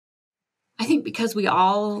think because we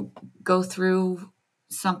all go through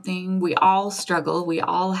something, we all struggle, we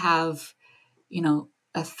all have,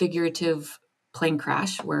 a figurative plane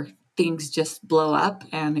crash where things just blow up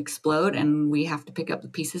and explode, and we have to pick up the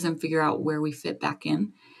pieces and figure out where we fit back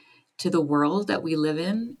in to the world that we live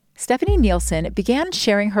in. Stephanie Nielson began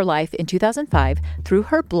sharing her life in 2005 through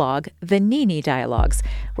her blog, The Nini Dialogues,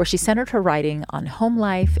 where she centered her writing on home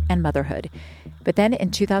life and motherhood. But then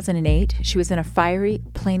in 2008, she was in a fiery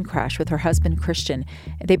plane crash with her husband, Christian.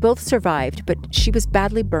 They both survived, but she was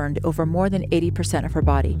badly burned over more than 80% of her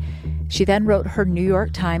body. She then wrote her New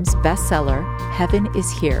York Times bestseller, Heaven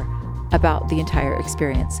is Here, about the entire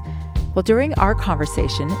experience. Well, during our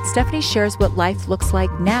conversation, Stephanie shares what life looks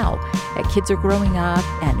like now that kids are growing up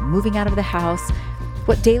and moving out of the house,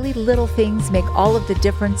 what daily little things make all of the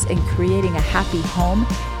difference in creating a happy home,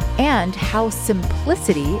 and how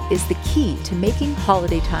simplicity is the key to making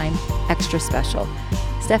holiday time extra special.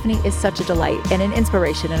 Stephanie is such a delight and an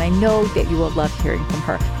inspiration, and I know that you will love hearing from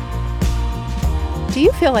her. Do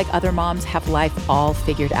you feel like other moms have life all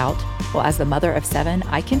figured out? Well, as the mother of 7,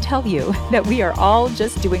 I can tell you that we are all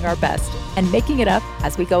just doing our best and making it up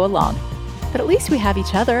as we go along. But at least we have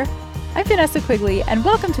each other. I'm Vanessa Quigley, and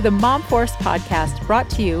welcome to the Mom Force podcast brought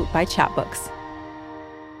to you by Chatbooks.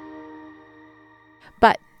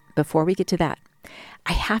 But before we get to that,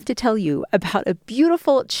 I have to tell you about a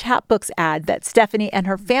beautiful Chatbooks ad that Stephanie and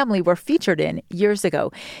her family were featured in years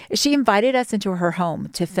ago. She invited us into her home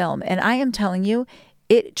to film, and I am telling you,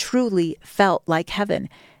 it truly felt like heaven.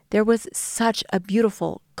 There was such a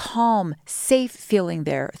beautiful, calm, safe feeling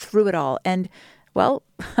there through it all. And, well,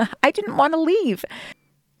 I didn't want to leave.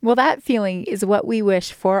 Well, that feeling is what we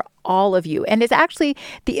wish for all of you. And it's actually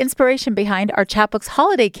the inspiration behind our Chatbooks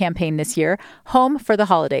holiday campaign this year, Home for the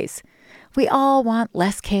Holidays. We all want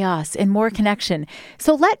less chaos and more connection.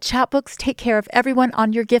 So let Chatbooks take care of everyone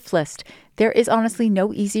on your gift list. There is honestly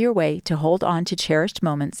no easier way to hold on to cherished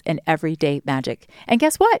moments and everyday magic. And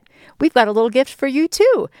guess what? We've got a little gift for you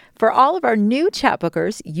too. For all of our new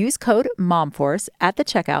Chatbookers, use code MOMFORCE at the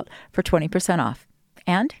checkout for 20% off.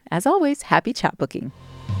 And as always, happy chatbooking.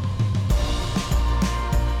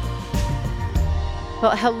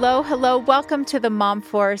 Well, hello. Welcome to the Mom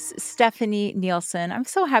Force, Stephanie Nielson. I'm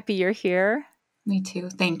so happy you're here. Me too.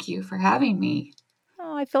 Thank you for having me.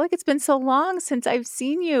 Oh, I feel like it's been so long since I've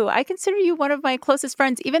seen you. I consider you one of my closest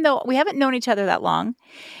friends, even though we haven't known each other that long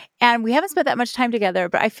and we haven't spent that much time together,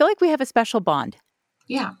 but I feel like we have a special bond.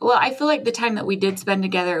 Yeah. Well, I feel like the time that we did spend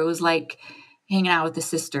together, it was like hanging out with a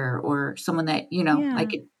sister or someone that,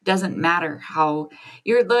 like it doesn't matter how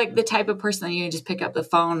you're like the type of person that you just pick up the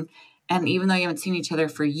phone. And even though you haven't seen each other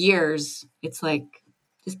for years, it's like,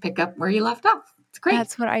 just pick up where you left off. It's great.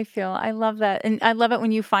 That's what I feel. I love that. And I love it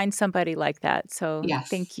when you find somebody like that. So yes.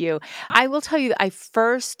 Thank you. I will tell you, I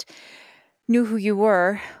first knew who you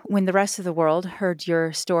were when the rest of the world heard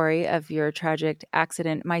your story of your tragic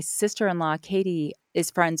accident. My sister-in-law, Katie,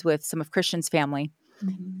 is friends with some of Christian's family.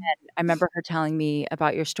 Mm-hmm. And I remember her telling me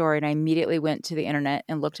about your story, and I immediately went to the internet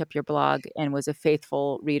and looked up your blog and was a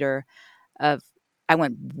faithful reader of I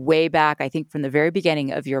went way back, I think, from the very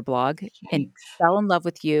beginning of your blog and fell in love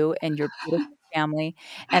with you and your beautiful family.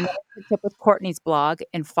 And then I picked up with Courtney's blog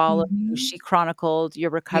and followed. Mm-hmm. She chronicled your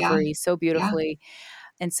recovery so beautifully.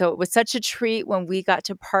 Yeah. And so it was such a treat when we got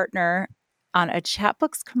to partner on a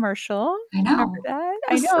Chatbooks commercial. I know. Remember that?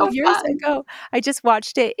 I know, so years fun. ago. I just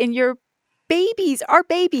watched it. And your babies, our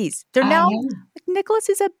babies, they're now, Nicholas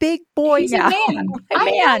is a big boy He's now. a man.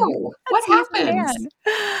 I know. What happened?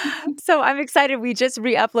 So I'm excited. We just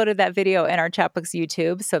re-uploaded that video in our Chatbooks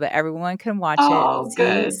YouTube so that everyone can watch it.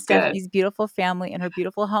 Good. Stephanie's beautiful family and her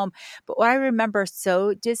beautiful home. But what I remember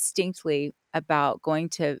so distinctly about going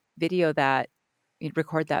to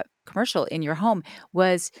record that commercial in your home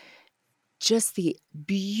was just the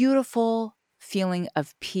beautiful feeling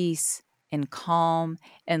of peace and calm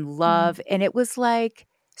and love. Mm. And it was like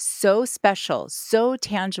so special, so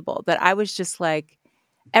tangible that I was just like,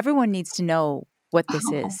 everyone needs to know what this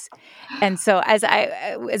is. And so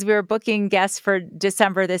as we were booking guests for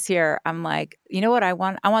December this year, I'm like, you know what I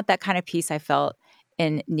want? I want that kind of peace I felt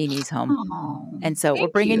in Nini's home. And so we're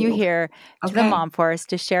bringing you here to the Mom Force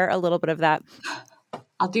to share a little bit of that.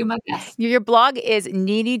 I'll do my best. Your blog is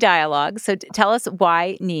Nini Dialogues. So tell us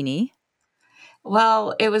why Nini.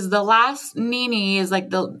 Well, it was the last Nini is like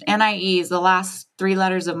the NIE is the last 3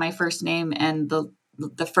 letters of my first name and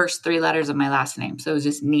the first 3 letters of my last name. So it was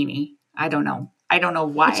just Nini. I don't know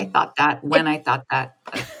why I thought that when I thought that.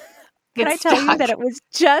 Can I tell you that it was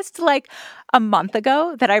just like a month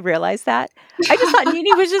ago that I realized that? I just thought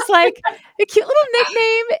Nini was just like a cute little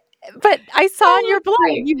nickname. But I saw on Oh, your that's blog,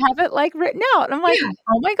 great. you have it like written out. I'm like, Yeah.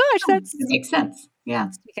 oh my gosh, No, it makes sense. Yeah.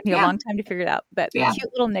 it's taken me a Yeah. long time to figure it out, but Yeah.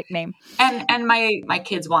 cute little nickname. And my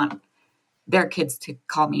kids want their kids to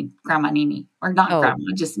call me Grandma Nini, or not Oh, Grandma,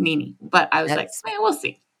 just Nini. But I was like, that's we'll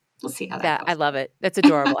see. We'll see how that that I goes. love it. That's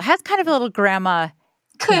adorable. It has kind of a little grandma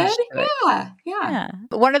Could. tinge to it. Yeah. Yeah.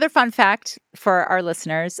 Yeah. One other fun fact for our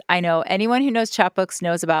listeners. I know anyone who knows chapbooks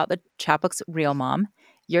knows about the chapbook's real mom,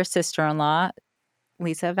 your sister-in-law,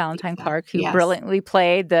 Lisa Valentine Lisa. Clark, who Yes. brilliantly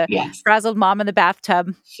played the Yes. frazzled mom in the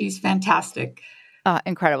bathtub. She's fantastic.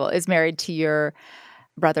 Incredible. Is married to your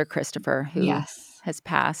brother Christopher, who Yes. has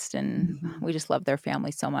passed, and Mhm. we just love their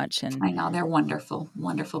family so much. And I know. They're wonderful,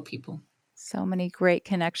 wonderful people. so many great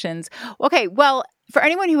connections. Okay, well, for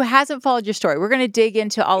anyone who hasn't followed your story, we're going to dig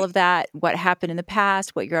into all of that, what happened in the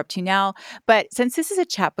past, what you're up to now. But since this is a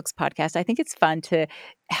Chatbooks podcast, I think it's fun to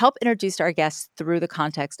help introduce our guests through the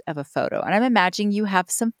context of a photo. And I'm imagining you have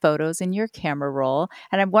some photos in your camera roll.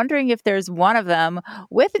 And I'm wondering if there's one of them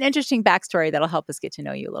with an interesting backstory that'll help us get to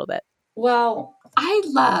know you a little bit. Well, I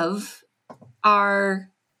love our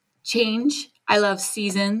change. I love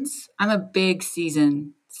seasons. I'm a big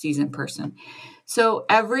season person. So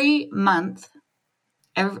every month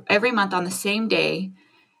on the same day,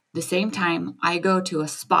 the same time, I go to a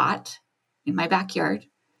spot in my backyard.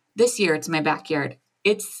 This year, it's my backyard.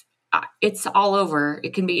 It's all over.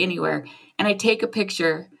 It can be anywhere, and I take a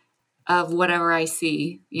picture of whatever I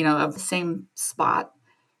see, of the same spot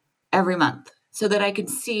every month, so that I can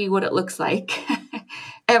see what it looks like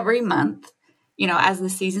every month. As the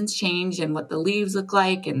seasons change and what the leaves look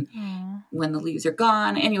like, and Aw. when the leaves are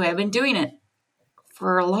gone. Anyway, I've been doing it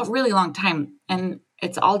for really long time, and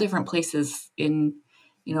it's all different places it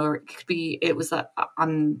was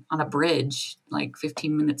on a bridge like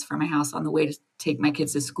 15 minutes from my house. On the way to take my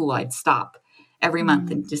kids to school, I'd stop every month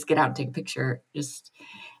Mm. and just get out and take a picture.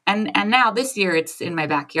 And now this year it's in my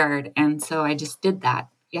backyard, and so I just did that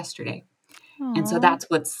yesterday. And so Aw, that's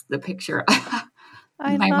what's the picture.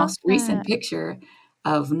 I My love most recent that. picture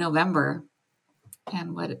of November,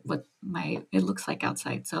 and what my it looks like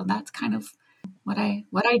outside. So that's kind of what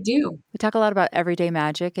I do. We talk a lot about everyday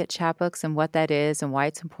magic at Chatbooks and what that is and why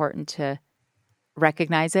it's important to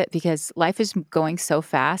recognize it because life is going so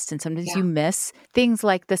fast and sometimes Yeah. you miss things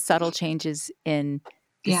like the subtle changes in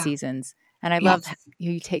the Yeah. seasons. And I love Yes.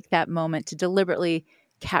 you take that moment to deliberately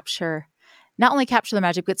capture, not only capture the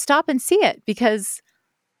magic, but stop and see it because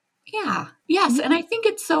Yeah. Yes. you, And I think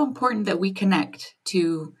it's so important that we connect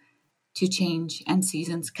to change and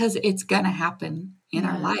seasons, because it's gonna happen in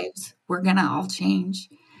our yeah, lives. We're gonna all change.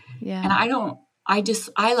 And yeah,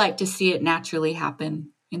 I like to see it naturally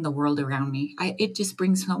happen in the world around me. It just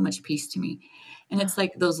brings so much peace to me. And uh, it's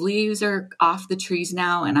like those leaves are off the trees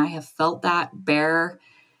now, and I have felt that bare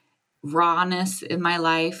rawness in my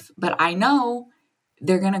life, but I know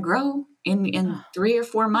they're going to grow in uh, 3 or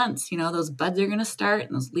 4 months. Those buds are going to start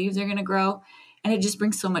and those leaves are going to grow, and it just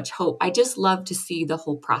brings so much hope. I just love to see the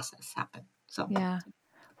whole process happen. So yeah.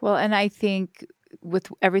 Well, and I think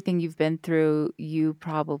with everything you've been through, you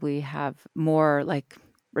probably have more like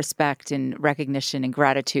respect and recognition and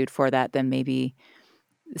gratitude for that than maybe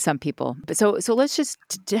some people. But so let's just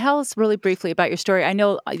tell us really briefly about your story. I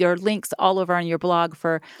know there are links all over on your blog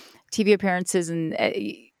for TV appearances, and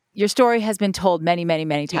your story has been told many, many,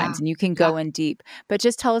 many yeah, times, and you can yeah. go in deep. But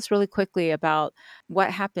just tell us really quickly about what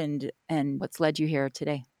happened and what's led you here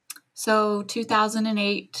today. So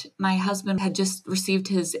 2008, my husband had just received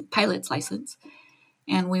his pilot's license,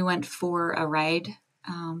 and we went for a ride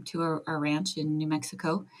to a ranch in New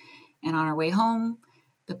Mexico. And on our way home,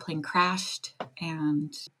 the plane crashed,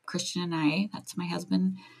 and Christian and I, that's my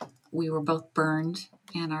husband, we were both burned,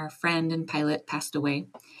 and our friend and pilot passed away.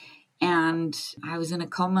 And I was in a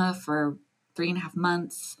coma for 3.5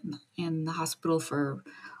 months, in the hospital for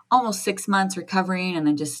almost 6 months recovering. And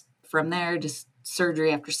then just from there, just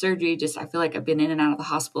surgery after surgery, just I feel like I've been in and out of the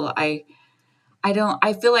hospital. I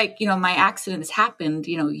feel like, my accident has happened,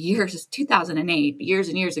 years, 2008, years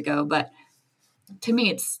and years ago. But to me,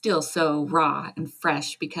 it's still so raw and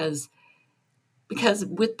fresh because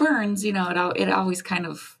with burns, it always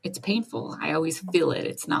it's painful. I always feel it.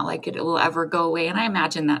 It's not like it will ever go away. And I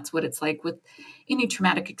imagine that's what it's like with any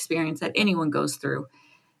traumatic experience that anyone goes through.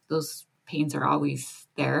 Those pains are always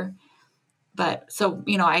there. But so,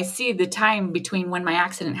 I see the time between when my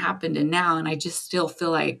accident happened and now, and I just still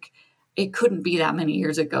feel like it couldn't be that many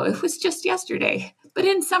years ago. It was just yesterday. But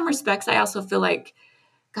in some respects, I also feel like,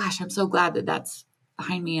 gosh, I'm so glad that that's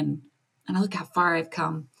behind me, and I look how far I've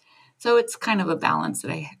come. So it's kind of a balance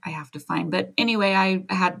that I have to find. But anyway, I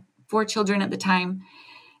had 4 children at the time,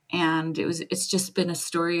 and it's just been a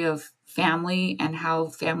story of family and how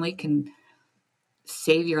family can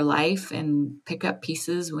save your life and pick up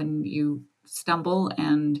pieces when you stumble,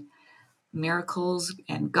 and miracles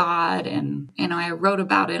and God. And I wrote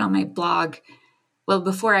about it on my blog. Well,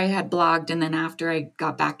 before I had blogged, and then after I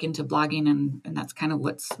got back into blogging, and that's kind of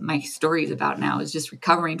what's my story is about now, is just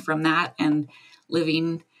recovering from that and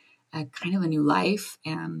living a kind of a new life.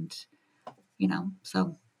 And,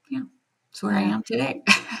 so yeah, that's where I Yeah. am today.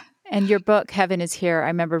 And your book, Heaven is Here, I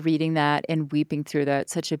remember reading that and weeping through that.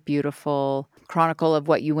 Such a beautiful chronicle of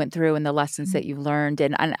what you went through and the lessons that you learned.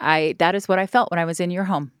 And I that is what I felt when I was in your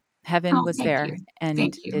home. Heaven Oh, was thank you. there, and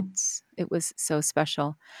Thank you. it was so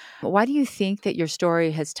special. Why do you think that your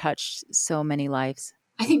story has touched so many lives?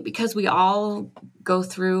 I think because we all go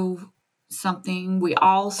through something, we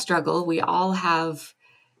all struggle, we all have,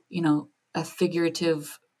 a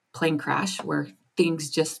figurative plane crash where things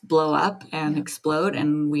just blow up and Yeah. explode,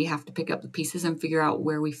 and we have to pick up the pieces and figure out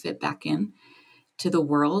where we fit back in to the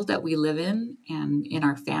world that we live in and in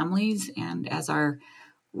our families and as our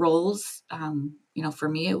roles. For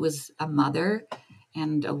me, it was a mother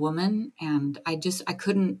and a woman, and I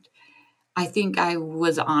couldn't. I think I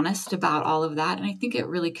was honest about all of that, and I think it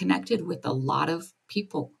really connected with a lot of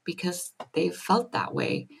people because they felt that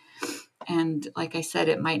way. And like I said,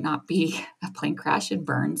 it might not be a plane crash and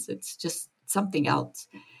burns, it's just something else.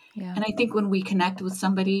 Yeah. And I think when we connect with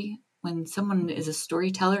somebody, when someone is a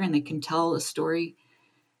storyteller and they can tell a story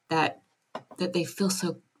that they feel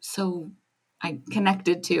so I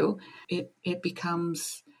connected to, it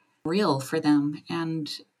becomes real for them. And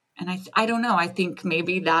I don't know, I think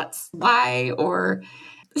maybe that's why, or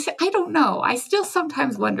I don't know. I still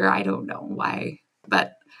sometimes wonder, I don't know why.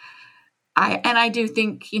 But I do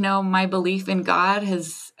think, my belief in God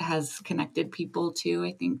has connected people too.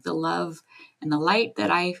 I think the love and the light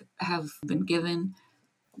that I have been given,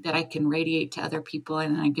 that I can radiate to other people,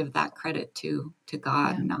 and I give that credit to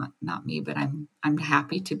God, Yeah. not me. But I'm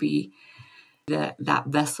happy to be that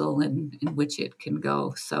vessel in which it can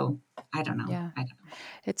go. So I don't know. Yeah. I don't know.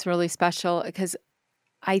 It's really special because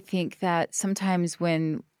I think that sometimes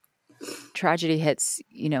when tragedy hits,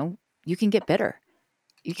 you can get bitter.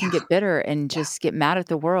 You can Yeah, get bitter and yeah, just get mad at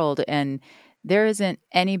the world, and there isn't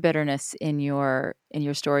any bitterness in your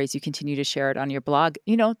stories. You continue to share it on your blog.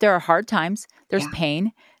 There are hard times, there's yeah.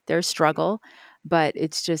 pain, there's struggle, but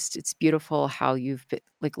it's beautiful how you've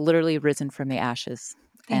like literally risen from the ashes,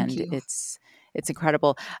 Thank and you. it's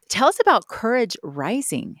incredible. Tell us about Courage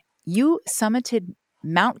Rising. You summited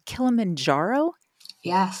Mount Kilimanjaro?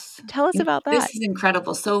 Yes. Tell us about that. This is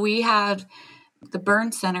incredible. So we had the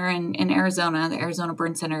Burn Center in Arizona, the Arizona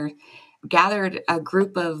Burn Center, gathered a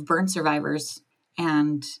group of burn survivors,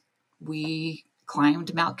 and we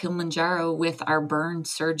climbed Mount Kilimanjaro with our burn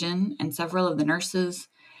surgeon and several of the nurses.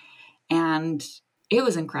 And it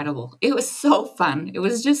was incredible. It was so fun. It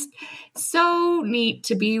was just so neat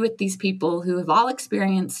to be with these people who have all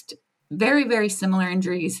experienced very, very similar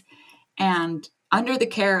injuries, and under the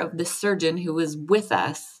care of this surgeon who was with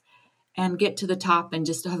us, and get to the top and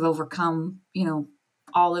just have overcome,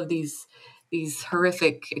 all of these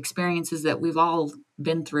horrific experiences that we've all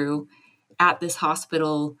been through at this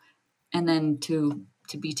hospital, and then to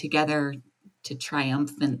be together to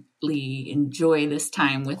triumphantly enjoy this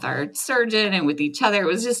time with our surgeon and with each other.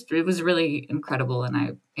 It was really incredible,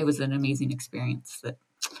 and it was an amazing experience that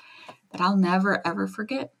I'll never ever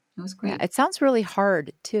forget. It was Yeah, great. it sounds really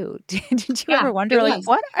hard too. Did you Yeah, ever it wonder, like, was.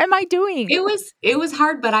 what am I doing? It was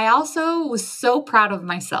hard, but I also was so proud of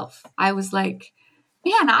myself. I was like,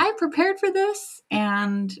 man, I prepared for this,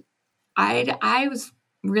 and I was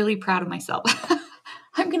really proud of myself.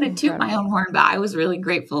 I'm going to toot my own Incredible. horn, but I was really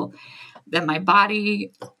grateful that my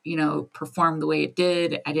body, performed the way it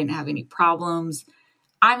did. I didn't have any problems.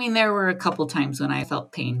 I mean, there were a couple times when I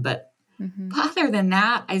felt pain, but Mhm. other than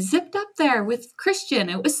that, I zipped up there with Christian.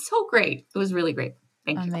 It was so great. It was really great.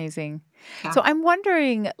 Thank you. Amazing. Yeah. So I'm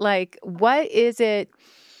wondering, like, what is it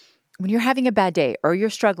when you're having a bad day or you're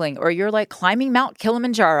struggling or you're like climbing Mount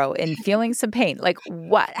Kilimanjaro and feeling some pain? Like,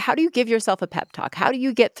 how do you give yourself a pep talk? How do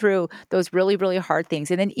you get through those really, really hard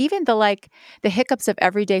things? And then even the hiccups of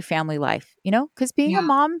everyday family life, because being a Yeah.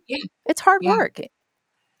 mom, Yeah. it's hard Yeah. work.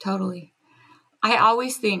 Totally. I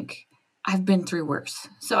always think I've been through worse.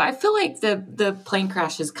 So I feel like the plane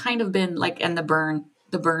crash has kind of been like, and the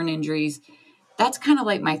burn injuries, that's kind of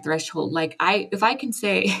like my threshold. Like, if I can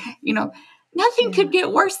say, nothing Yeah. could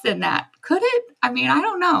get worse than that. Could it? I mean, I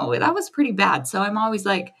don't know. That was pretty bad. So I'm always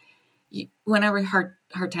like, whenever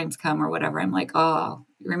hard times come or whatever, I'm like, oh,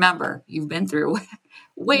 remember, you've been through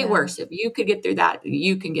way Yeah. worse. If you could get through that,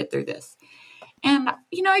 you can get through this. And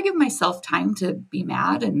I give myself time to be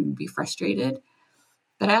mad and be frustrated,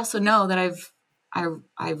 But I also know that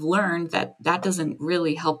I've learned that that doesn't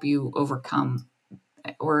really help you overcome,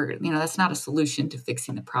 or, that's not a solution to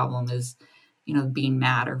fixing the problem, is, being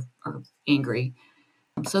mad or angry.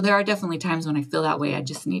 So there are definitely times when I feel that way. I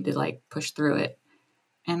just need to like push through it.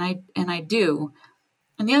 And I do.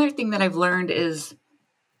 And the other thing that I've learned is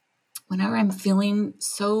whenever I'm feeling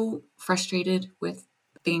so frustrated with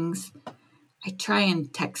things, I try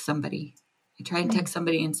and text somebody. I try and text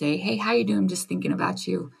somebody and say, "Hey, how you doing? I'm just thinking about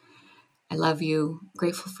you. I love you.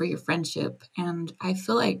 Grateful for your friendship." And I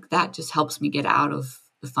feel like that just helps me get out of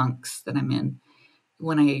the funks that I'm in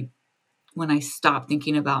when I stop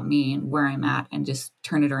thinking about me and where I'm at and just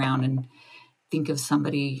turn it around and think of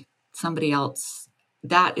somebody else.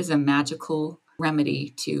 That is a magical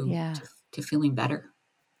remedy to Yeah. to feeling better.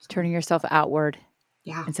 So, Turning yourself outward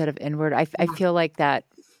yeah. instead of inward. I Yeah. feel like that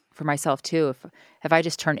for myself too. If I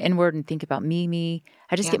just turn inward and think about me,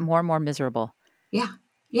 I just Yeah. get more and more miserable. Yeah.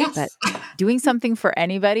 But Yes. doing something for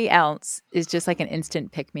anybody else is just like an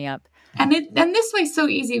instant pick me up. And this way's so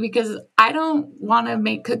easy because I don't want to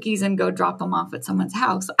make cookies and go drop them off at someone's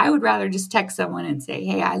house. I would rather just text someone and say,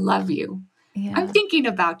 "Hey, I love you. I'm Yeah. thinking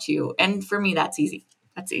about you." And for me, that's easy.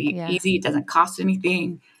 That's Yeah. easy. It doesn't cost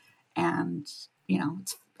anything. And,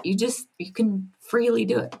 you can freely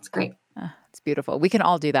do it. It's great. It's beautiful. We can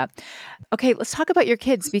all do that. Okay, let's talk about your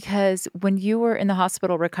kids because when you were in the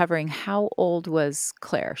hospital recovering, how old was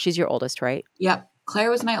Claire? She's your oldest, right? Yep.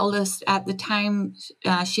 Claire was my oldest at the time.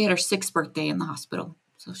 She had her 6th birthday in the hospital.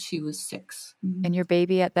 So she was 6. And your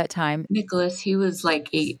baby at that time? Nicholas, he was like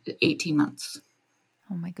 18 months.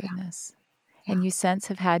 Oh my Yeah. goodness. Yeah. And you since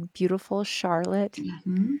have had beautiful Charlotte,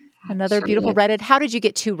 Mm-hmm. another beautiful Charlotte. redhead. How did you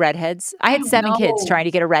get 2 redheads? I I had don't 7 kids know. trying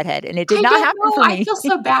to get a redhead, and it did I not don't happen know. for I me. feel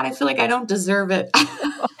so bad. I feel like I don't deserve it.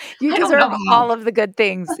 You I don't know deserve how. all of the good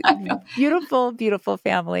things. I know. Beautiful, beautiful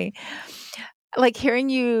family. Like hearing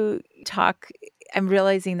you talk, I'm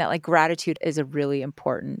realizing that like gratitude is a really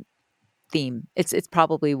important theme. It's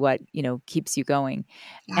probably what, keeps you going.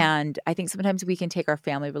 Yeah. And I think sometimes we can take our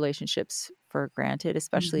family relationships for granted,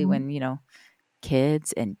 especially Hmm. when,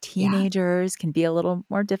 kids and Yeah. teenagers can be a little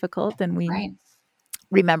more difficult than we Right.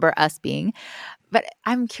 remember us being. But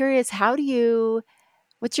I'm curious,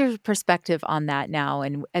 what's your perspective on that now?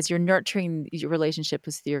 And as you're nurturing your relationship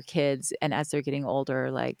with your kids and as they're getting older,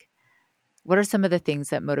 like what are some of the things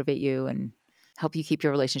that motivate you and help you keep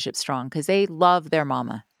your relationship strong? Because they love their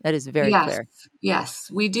mama. That is very Yes. clear. Yes.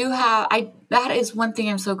 We do have that is one thing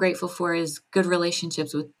I'm so grateful for, is good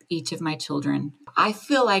relationships with each of my children. I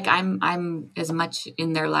feel like I'm as much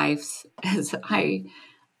in their lives as I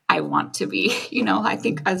want to be. I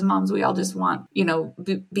think as moms, we all just want,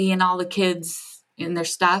 be in all the kids in their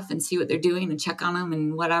stuff and see what they're doing and check on them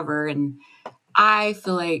and whatever. And I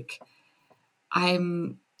feel like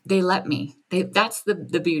they let me. That's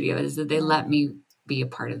the beauty of it, is that they let me be a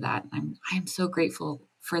part of that. I'm so grateful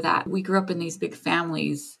for that. We grew up in these big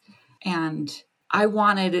families, and I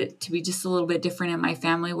wanted it to be just a little bit different in my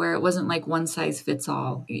family, where it wasn't like one size fits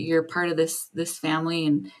all. You're part of this family,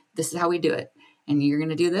 and this is how we do it. And you're going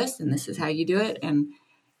to do this, and this is how you do it. And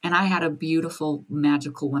I had a beautiful,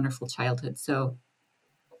 magical, wonderful childhood. So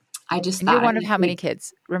I just And you're thought I one of would how many take.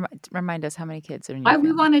 kids? Remind us how many kids are in your We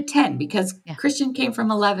family. wanted 10 because Yeah. Christian came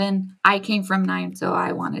from 11. I came from 9. So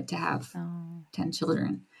I wanted to have Oh. 10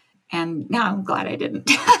 children. And now I'm glad I didn't.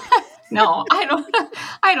 No,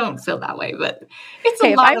 I don't feel that way, but it's a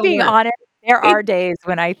Hey, if lot I'm of being work. honest, there It, are days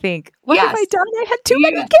when I think, what have yes. I done? I had too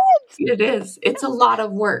many Yeah, kids. it is. It's a lot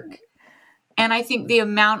of work. And I think the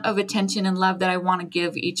amount of attention and love that I want to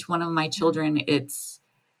give each one of my children, it's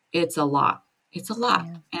a lot. It's a lot.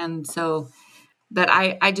 Yeah. And so, but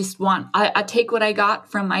I just I take what I got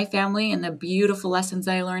from my family and the beautiful lessons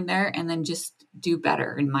I learned there, and then just do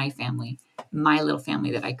better in my family, my little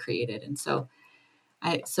family that I created. And so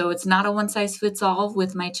it's not a one size fits all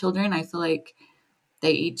with my children. I feel like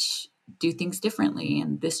they each do things differently,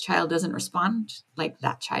 and this child doesn't respond like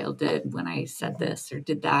that child did when I said this or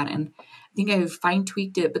did that. And I think I fine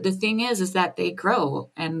tweaked it. But the thing is that they grow,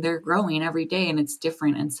 and they're growing every day, and it's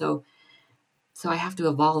different. And so I have to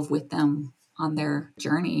evolve with them on their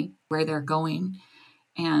journey, where they're going.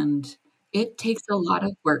 And it takes a lot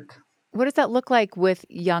of work. What does that look like with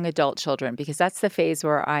young adult children? Because that's the phase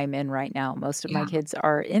where I'm in right now. Most of my Yeah. kids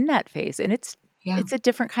are in that phase, and Yeah. it's a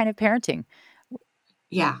different kind of parenting.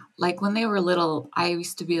 Yeah. Like when they were little, I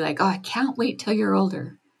used to be like, "Oh, I can't wait till you're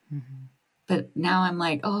older." Mhm. But now I'm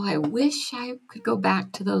like, "Oh, I wish I could go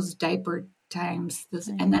back to those diaper times." I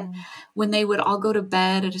And then know. when they would all go to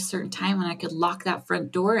bed at a certain time, and I could lock that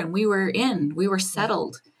front door, and we were Yeah.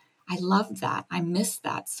 settled. I loved that. I missed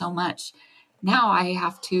that so much. Now I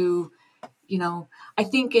have to, I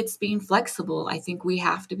think it's being flexible. I think we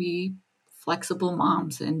have to be flexible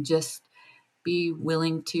moms and just be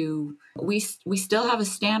willing to. We still have a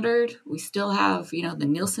standard. We still have, the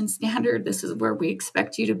Nielson standard. This is where we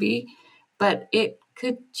expect you to be, but it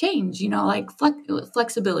could change. Like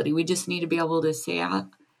flexibility. We just need to be able to say,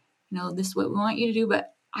 this is what we want you to do,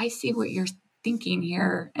 but I see what you're thinking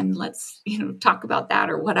here, and let's talk about that,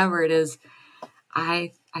 or whatever it is.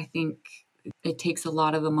 I think it takes a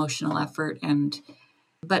lot of emotional effort,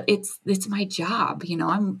 but it's my job.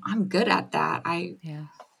 I'm good at that. I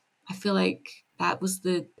feel like that was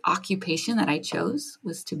the occupation that I chose,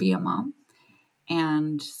 was to be a mom.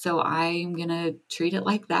 And so I'm going to treat it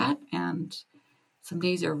like that. And some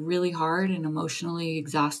days are really hard and emotionally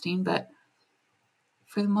exhausting, but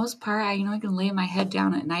for the most part, I can lay my head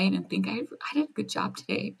down at night and think I did a good job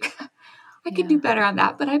today. I could do better on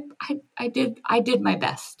that, but I did my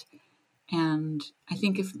best. And I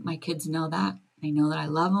think if my kids know that, they know that I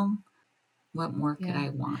love them. What more could I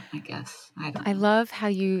want, I guess? I don't know. I love how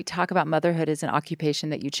you talk about motherhood as an occupation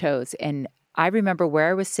that you chose. And I remember where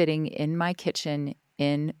I was sitting in my kitchen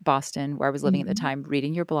in Boston, where I was living at the time,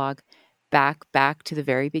 reading your blog back to the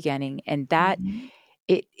very beginning. And that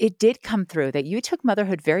it did come through that you took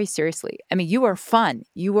motherhood very seriously. I mean, you were fun.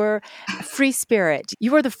 You were a free spirit.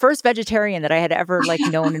 You were the first vegetarian that I had ever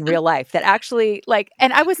known in real life that actually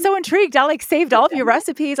and I was so intrigued. I saved all of your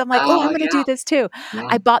recipes. I'm like, oh, I'm going to do this too. Yeah.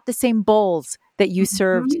 I bought the same bowls that you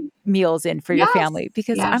served meals in for your family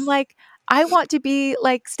because I'm like, I want to be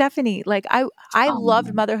like Stephanie. I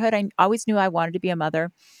loved motherhood. I always knew I wanted to be a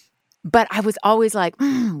mother, but I was always like,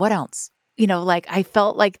 what else? I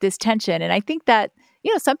felt like this tension. And I think that,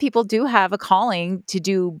 some people do have a calling to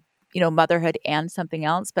do, motherhood and something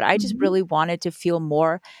else, but I just really wanted to feel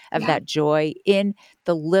more of that joy in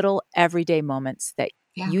the little everyday moments that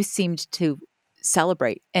you seemed to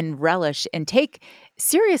celebrate and relish and take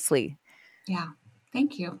seriously. Yeah.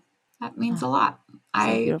 Thank you. That means a lot. So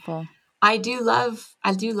beautiful. I do love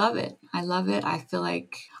it. I love it.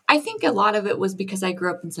 I think a lot of it was because I grew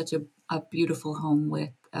up in such a beautiful home with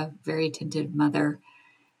a very attentive mother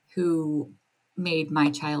who made my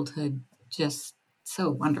childhood just so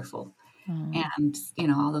wonderful. And,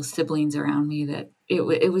 all those siblings around me, that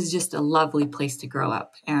it was just a lovely place to grow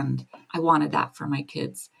up. And I wanted that for my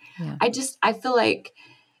kids. Yeah. I feel like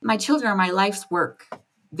my children are my life's work.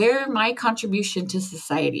 They're my contribution to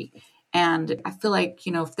society. And I feel like,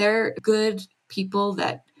 if they're good people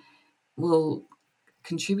that will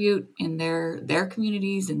contribute in their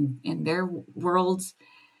communities and in their worlds,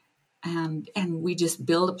 and we just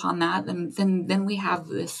build upon that, then we have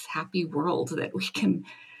this happy world that we can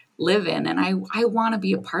live in. And I want to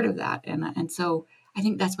be a part of that. And so I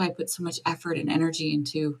think that's why I put so much effort and energy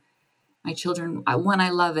into my children. When I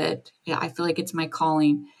love it, I feel like it's my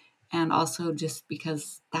calling. And also just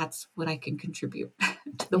because that's what I can contribute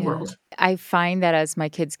to the world. I find that as my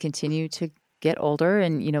kids continue to get older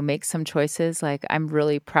and, make some choices, I'm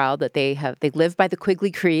really proud that they live by the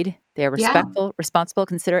Quigley Creed. They are respectful, responsible,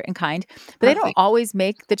 considerate, and kind, but they don't always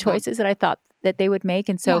make the choices that I thought that they would make.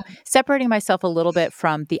 And so separating myself a little bit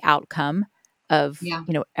from the outcome of,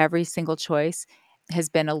 every single choice has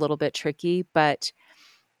been a little bit tricky, but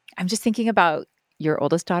I'm just thinking about your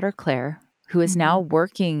oldest daughter, Claire, who is now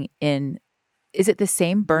working in, is it the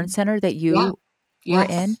same burn center that you were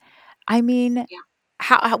in? I mean,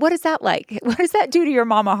 what is that like? What does that do to your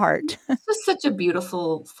mama heart? It's just such a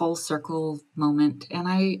beautiful full circle moment.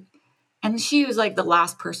 And she was like the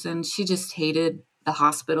last person. She just hated the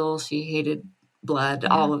hospital. She hated blood,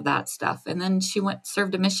 all of that stuff. And then she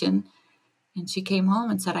served a mission, and she came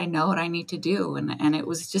home and said, I know what I need to do. And it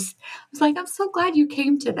was just, I was like, I'm so glad you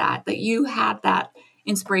came to that you had that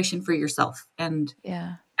inspiration for yourself. And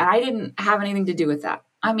I didn't have anything to do with that.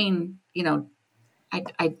 I mean,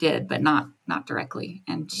 I did, but not directly.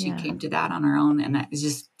 And she came to that on her own. And it was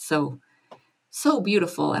just so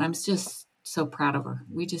beautiful. And I'm just so proud of her.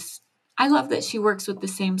 I love that she works with the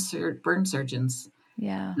same burn surgeons.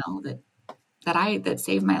 Yeah. That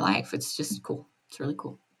saved my life. It's just cool. It's really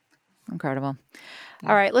cool. Incredible.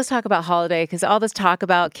 All right, let's talk about holiday, because all this talk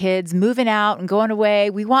about kids moving out and going away,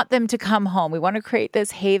 we want them to come home. We want to create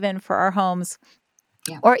this haven for our homes.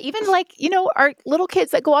 Yeah. Or even our little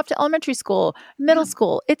kids that go off to elementary school, middle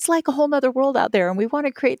school. It's like a whole nother world out there. And we want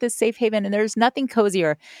to create this safe haven. And there's nothing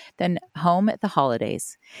cozier than home at the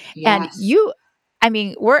holidays. Yes.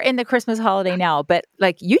 And we're in the Christmas holiday now, but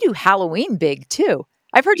you do Halloween big too.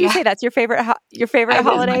 I've heard you say that's your favorite holiday. It is my favorite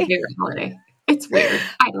holiday. It's weird.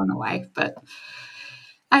 I don't know why, but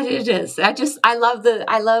It is. I love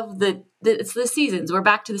it's the seasons. We're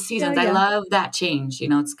back to the Yeah, seasons. I yeah. love that change.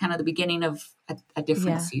 It's kind of the beginning of a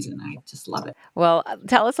different Yeah. season. I just love it. Well,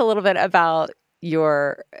 tell us a little bit about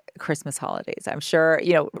your Christmas holidays. I'm sure,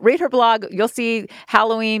 read her blog. You'll see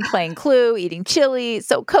Halloween, playing Clue, eating chili,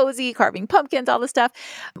 so cozy, carving pumpkins, all this stuff.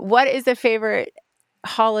 What is the favorite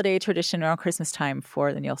holiday tradition around Christmas time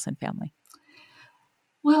for the Nielsen family?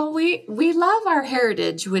 Well, we love our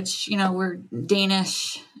heritage, which we're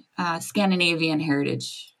Danish, Scandinavian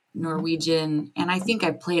heritage, Mhm. Norwegian, and I think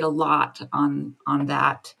I played a lot on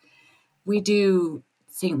that. We do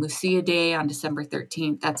St. Lucia Day on December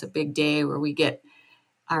 13th. That's a big day where we get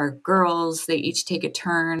our girls. They each take a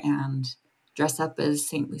turn and dress up as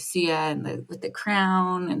St. Lucia and with the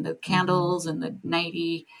crown and the Mhm. candles and the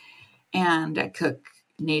nightie, and I cook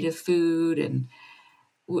native food and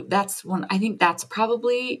that's one. I think that's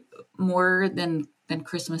probably more than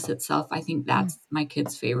Christmas itself. I think Mm. that's my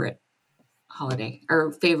kids' favorite holiday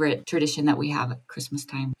or favorite tradition that we have at Christmas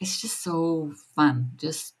time. It's just so fun.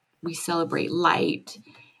 Just we celebrate light,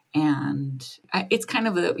 and it's kind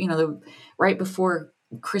of the right before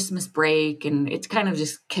Christmas break, and it kind of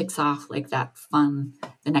just kicks off like that fun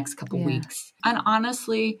the next couple Yeah. weeks. And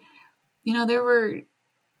honestly, there were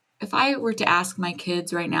if I were to ask my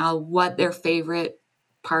kids right now what their favorite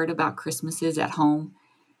part about Christmas is at home,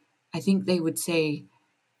 I think they would say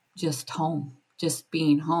just home, just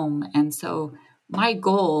being home. And so my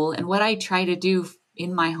goal and what I try to do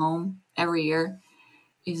in my home every year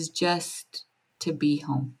is just to be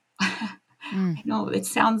home. I Mm. know it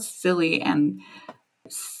sounds silly and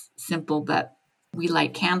simple, but we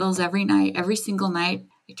light candles every night, every single night.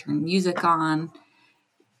 I turn music on,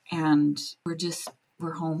 and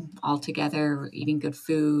we're home all together, we're eating good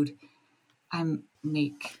food. I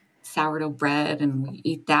make sourdough bread and we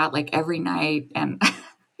eat that like every night. And,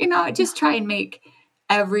 I just try and make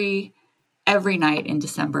every, every night in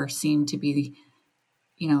December seem to be,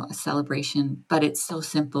 a celebration, but it's so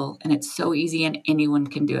simple and it's so easy and anyone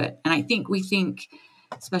can do it. And I think we think,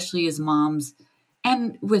 especially as moms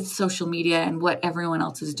and with social media and what everyone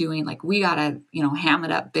else is doing, like we gotta, ham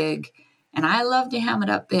it up big. And I love to ham it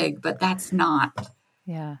up big, but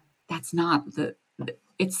Yeah. that's not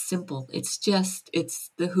it's simple. It's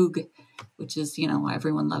the hoog, which is,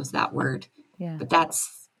 everyone loves that word. Yeah. But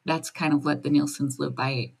that's kind of what the Nielsen's live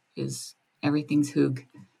by is everything's hoog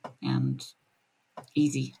and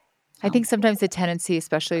easy. I So think sometimes the tendency,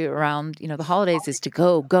 especially around, the holidays, is to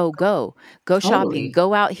go, go, go, go shopping, totally.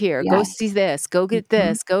 go out here, go Yes. see this, go get Mhm.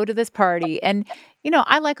 this, go to this party. And,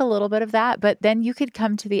 I like a little bit of that, but then you could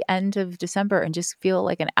come to the end of December and just feel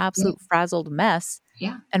like an Yeah. absolute frazzled mess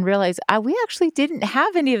Yeah. and realize we actually didn't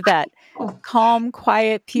have any of that Oh, calm,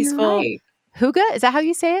 quiet, you're peaceful right. hooga. Is that how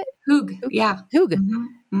you say it? Hoog. Hoog, Yeah. hoog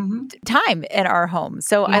Hmm. time in our home.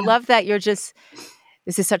 So I Yeah. love that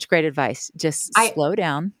this is such great advice. Just I, slow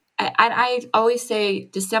down. I always say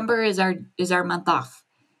December is our month off.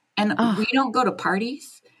 And we Oh, don't go to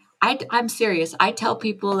parties. I'm serious. I tell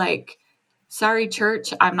people like, sorry,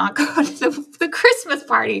 church, I'm not going to the Christmas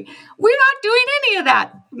party. We're not doing any of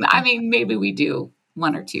that. I mean, maybe we do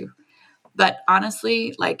one or two, but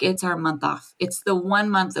honestly, like it's our month off. It's the one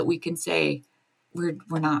month that we can say we're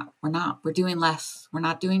doing less. We're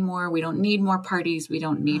not doing more. We don't need more parties. We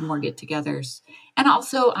don't need more get-togethers. And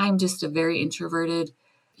also, I'm just a very introverted,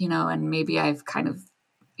 and maybe I've kind of,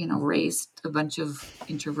 raised a bunch of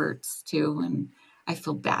introverts too, and I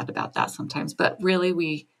feel bad about that sometimes. But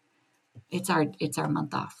really, it's our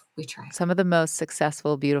month off. We try. some of the most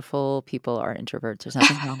successful, beautiful people are introverts. There's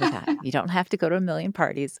nothing wrong with that. You don't have to go to a million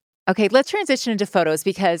parties. Okay, let's transition into photos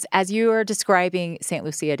because as you are describing St.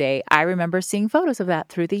 Lucia Day, I remember seeing photos of that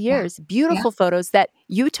through the Yeah, years. yeah, Beautiful photos that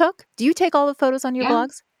you took. Do you take all the photos on your yeah,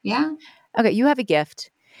 blogs? yeah. Okay, you have a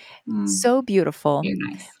gift. Mm, So beautiful. you're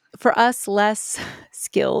nice. For us less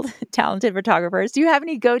skilled, talented photographers, do you have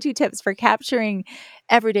any go-to tips for capturing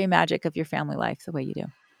everyday magic of your family life the way you do?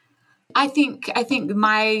 I think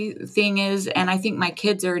my thing is, and I think my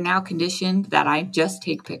kids are now conditioned that I just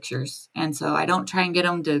take pictures, and so I don't try and get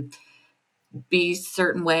them to be a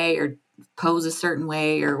certain way or pose a certain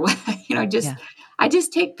way or what. Just Yeah. I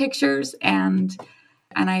just take pictures, and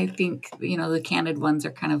I think the candid ones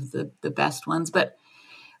are kind of the best ones. But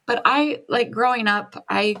I like growing up.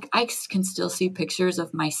 I can still see pictures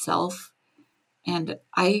of myself, and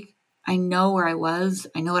I know where I was.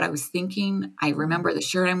 I know what I was thinking. I Mm. remember the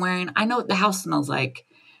shirt I'm wearing. I know what the house smells like.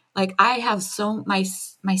 Like I have my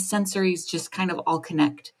sensories just kind of all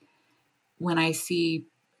connect when I see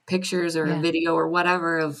pictures or a Yeah. video or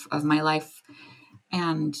whatever of my life,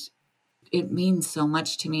 and it means so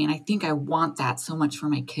much to me. And I think I want that so much for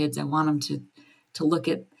my kids. I want them to look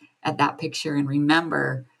at that picture and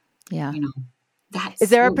remember, Yeah. you know, Is that's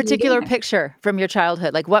there a what we were doing particular there. picture from your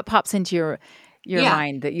childhood? Like what pops into your Yeah.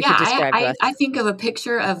 mind that you Yeah. could describe to us? I think of a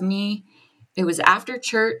picture of me. It was after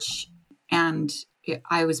church, and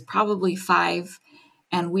I was probably 5,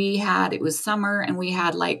 and it was summer, and we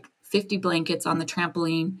had like 50 blankets on the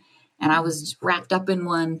trampoline, and I was wrapped up in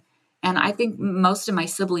one. And I think most of my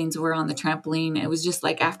siblings were on the trampoline. It was just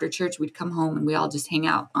like after church, we'd come home and we all just hang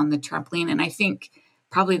out on the trampoline. And I think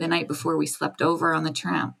probably the night before we slept over on the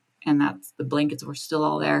tramp, and the blankets were still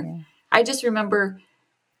all there. Yeah. I just remember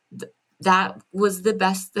that was the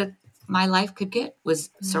best that my life could get, was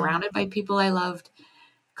surrounded by people I loved,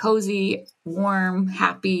 cozy, warm,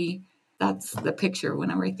 happy. That's the picture.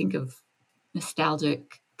 Whenever I think of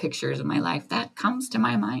nostalgic pictures of my life, that comes to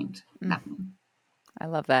my mind. That one. I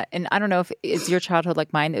love that. And I don't know if it's your childhood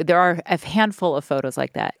like mine. There are a handful of photos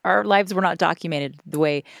like that. Our lives were not documented the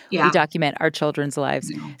way we Yeah. document our children's lives.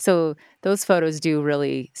 No. So those photos do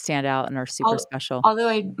really stand out and are super special.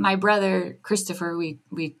 Although my brother Christopher, we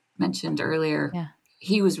mentioned earlier, Yeah.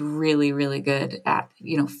 he was really, really good at,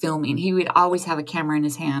 filming. He would always have a camera in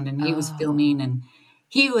his hand, and he was filming, and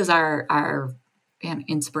he was our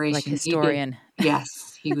inspiration. Like historian.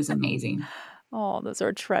 Yes, he was amazing. Oh, those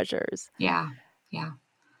are treasures. Yeah. Yeah.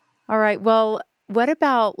 All right. Well, what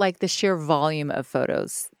about like the sheer volume of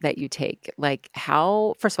photos that you take? Like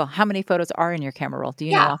first of all, how many photos are in your camera roll? Do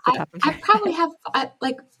you know Yeah, off the top of I your probably head? have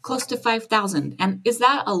like close to 5,000. And is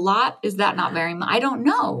that a lot? Is that not very much? I don't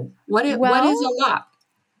know. What is Well, a lot?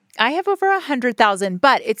 I have over 100,000,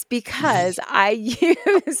 but it's because I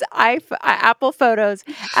use Apple Photos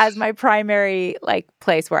as my primary like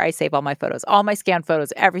place where I save all my photos, all my scanned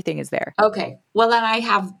photos. Everything is there. Okay. Well, then I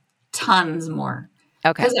have tons more.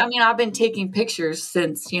 Okay. Because I've been taking pictures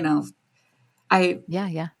since, Yeah.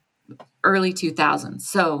 early 2000s.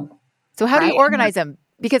 So, So how do you right? organize them?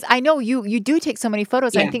 Because I know you do take so many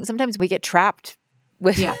photos. I Yeah. think sometimes we get trapped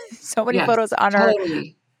with Yeah. so many Yes. photos on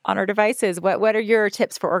Totally. our devices. What are your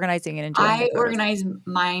tips for organizing and enjoying your I photos? organize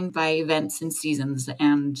mine by events and seasons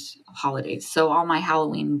and holidays. So all my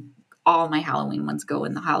Halloween ones go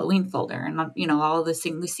in the Halloween folder, and all the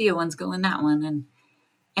St. Lucia ones go in that one,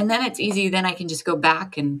 and then it's easy. Then I can just go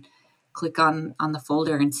back and click on the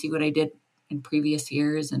folder and see what I did in previous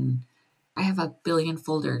years, and I have a billion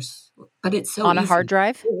folders, but it's so On a easy. hard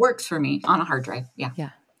drive? It works for me on a hard drive. Yeah.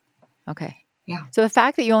 Yeah. Okay. Yeah. So the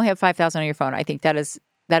fact that you only have 5,000 on your phone, I think that is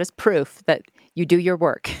proof that you do your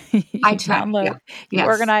work. You I try. download, Yeah. you Yes.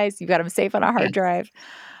 organize, you got them safe on a hard Yes. drive.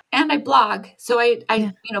 And I blog. So I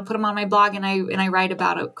Yeah. put them on my blog, and I write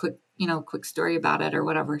about a quick story about it or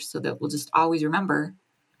whatever, so that we'll just always remember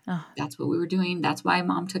Oh. that's what we were doing. That's why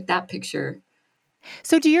mom took that picture.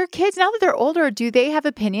 So do your kids, now that they're older, do they have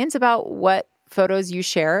opinions about what photos you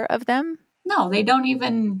share of them? No, they don't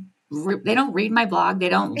even they don't read my blog. They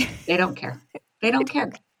don't care. They don't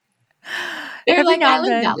care. They're Every like, now I and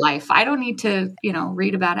live then. that life. I don't need to,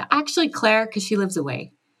 read about it. Actually, Claire, because she lives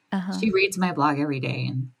away, Uh-huh. she reads my blog every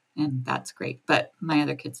day, and that's great. But my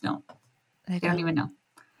other kids don't. They don't even know.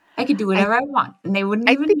 I could do whatever I want, and they wouldn't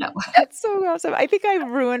I even think know. that's so awesome. I think I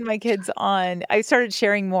ruined my kids I started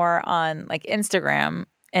sharing more on like Instagram,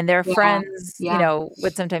 and their Yeah. friends, Yeah.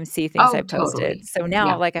 would sometimes see things I Oh, posted. totally. So now,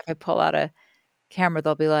 Yeah. like if I pull out a camera,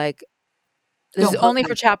 they'll be like, "This is Don't post only for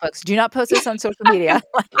that. chapbooks. Do not post this on social media."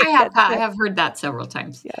 Like that's I have heard that several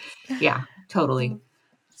times. yes. Yeah, totally. Oh,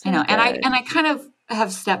 I so know. And good. I kind of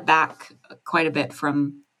have stepped back quite a bit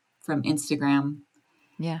from Instagram,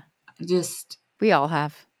 Yeah, just we all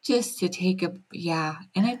have. to take and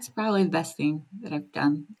it's probably the best thing that I've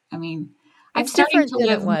done. I'm It's starting different to than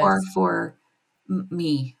it live more was. for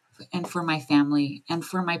me and for my family and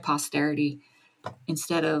for my posterity,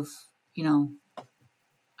 instead of,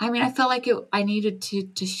 I felt like I needed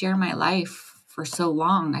to share my life for so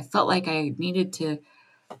long. I felt like I needed to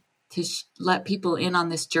let people in on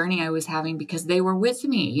this journey I was having, because they were with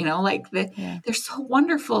me, like Yeah. they're so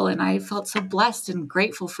wonderful. And I felt so blessed and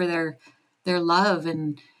grateful for their love,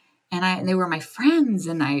 and they were my friends.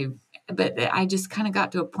 But I just kind of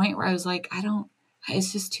got to a point where I was like,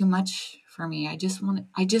 it's just too much for me. I just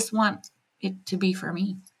want it to be for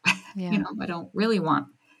me. Yeah. I don't really want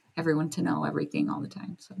everyone to know everything all the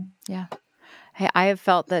time. So Yeah. Hey, I have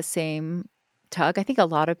felt the same tug. I think a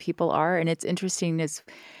lot of people are, and it's interesting as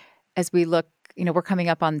we look, we're coming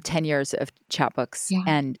up on 10 years of Chatbooks yeah,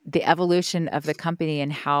 and the evolution of the company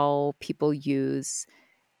and how people use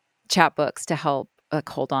Chatbooks to help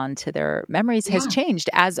hold on to their memories has yeah, changed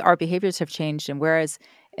as our behaviors have changed. And whereas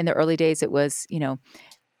in the early days it was,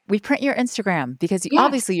 we print your Instagram because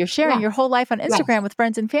obviously Yes. you're sharing Yes. your whole life on Yes. Instagram with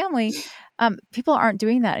friends and family. People aren't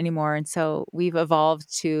doing that anymore. And so we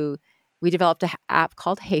developed an app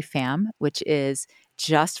called Hey Fam, which is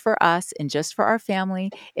just for us and just for our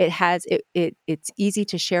family. It's easy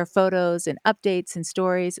to share photos and updates and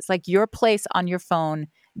stories. It's like your place on your phone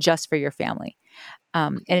just for your family.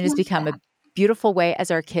 And I it has love become a that. beautiful way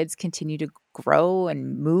as our kids continue to grow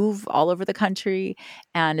and move all over the country.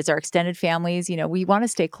 And as our extended families, we want to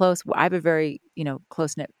stay close. I have a very,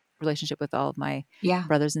 close knit relationship with all of my Yeah.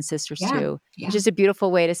 brothers and sisters Yeah. too. It's Yeah. just a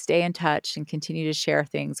beautiful way to stay in touch and continue to share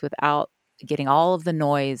things without getting all of the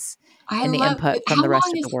noise I and the love input it. from the rest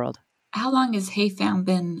of the world. How long has Hey Fam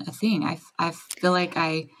been a thing? I feel like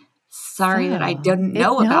sorry that I So didn't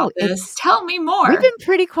know about this. Tell me we've more. been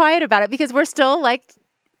pretty quiet about it because we're still like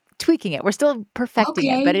tweaking it. We're still perfecting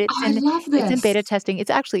it, but Okay. Oh, I love it's in this. beta testing.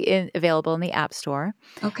 It's actually available in the App Store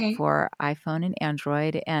Okay. for iPhone and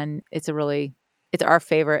Android, and it's our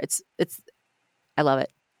favorite. I love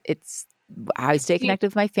it. It's how I stay See, connected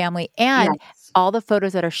with my family and yes. all the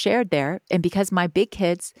photos that are shared there. And because my big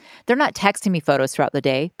kids, they're not texting me photos throughout the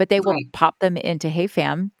day, but they will Right. pop them into Hey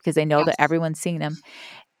Fam because they know that Yes. everyone's seeing them.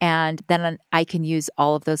 And then I can use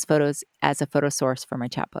all of those photos as a photo source for my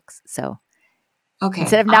chapbooks. So Okay.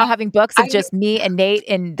 instead of now having books of I just me and Nate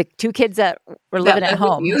and the two kids that were that living at live with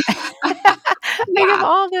home, you. they have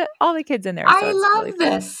Yeah. all the kids in there. So I it's really love fun.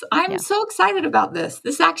 this. I'm Yeah. so excited about this.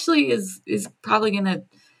 This actually is probably gonna.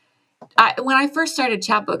 When I first started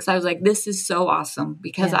chapbooks, I was like, "This is so awesome,"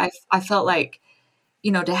 because Yeah. I felt like,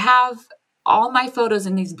 to have all my photos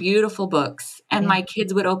in these beautiful books, and Yeah. my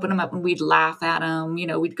kids would open them up and we'd laugh at them.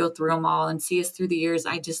 We'd go through them all and see us through the years.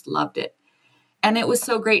 I just loved it, and it was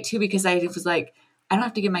so great too because I was like, I don't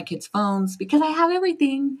have to give my kids phones because I have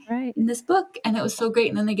everything Right. in this book, and it was so great.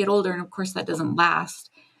 And then they get older, and of course that doesn't last.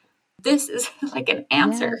 This is like an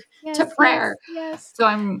answer Yes. to Yes. Yes. prayer. Yes. So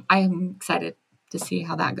I'm excited to see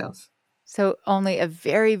how that goes. So only a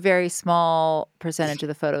very, very small percentage of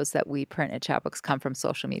the photos that we print at Chapbooks come from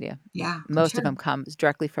social media. Yeah, I'm Most of sure. them comes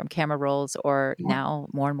directly from camera rolls or Yeah, now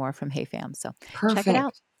more and more from Hey Fam. So check it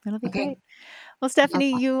out. perfect. It'll be Okay, great. Well, love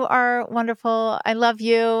Stephanie, that. you are wonderful. I love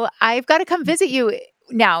you. I've got to come visit you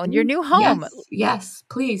now in your new home. Yes, yes,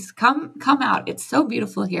 please come out. It's so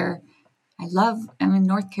beautiful here. I'm in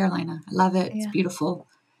North Carolina. I love it. It's Yeah. beautiful.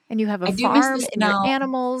 And you have a I do miss the farm and your snow.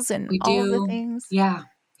 animals and We all of the do. things. Yeah,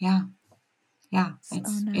 yeah, yeah. So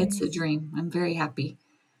It's a nice. dream. I'm very happy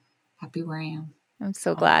where I am. I'm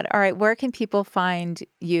so So glad. All right. Where can people find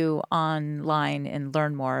you online and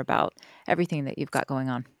learn more about everything that you've got going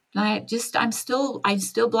on? I'm still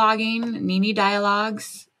blogging Nini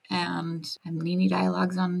Dialogues, and I'm Nini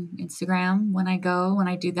Dialogues on Instagram when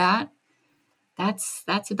I do that. That's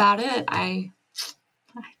about it. I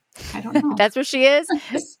don't know. That's where she is,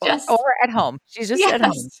 It's or just at home. She's just at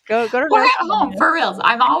home. yes. Go to We're North at home Carolina. for reals.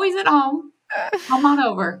 I'm always at home. Come on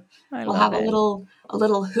over. I We'll love have a it.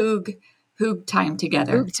 little hoog time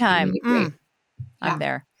together. Oog It'll time. be great. I'm Yeah.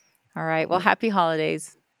 there. All right. Well, happy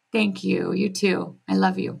holidays. Thank you. You too. I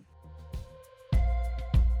love you.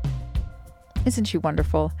 Isn't she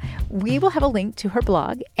wonderful? We will have a link to her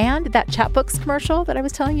blog and that Chatbooks commercial that I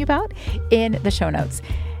was telling you about in the show notes.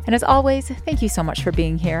 And as always, thank you so much for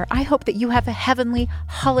being here. I hope that you have a heavenly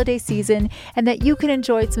holiday season and that you can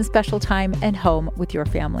enjoy some special time and home with your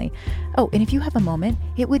family. Oh, and if you have a moment,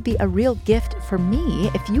 it would be a real gift for me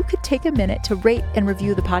if you could take a minute to rate and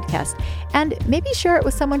review the podcast and maybe share it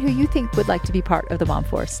with someone who you think would like to be part of the Mom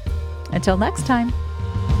Force. Until next time.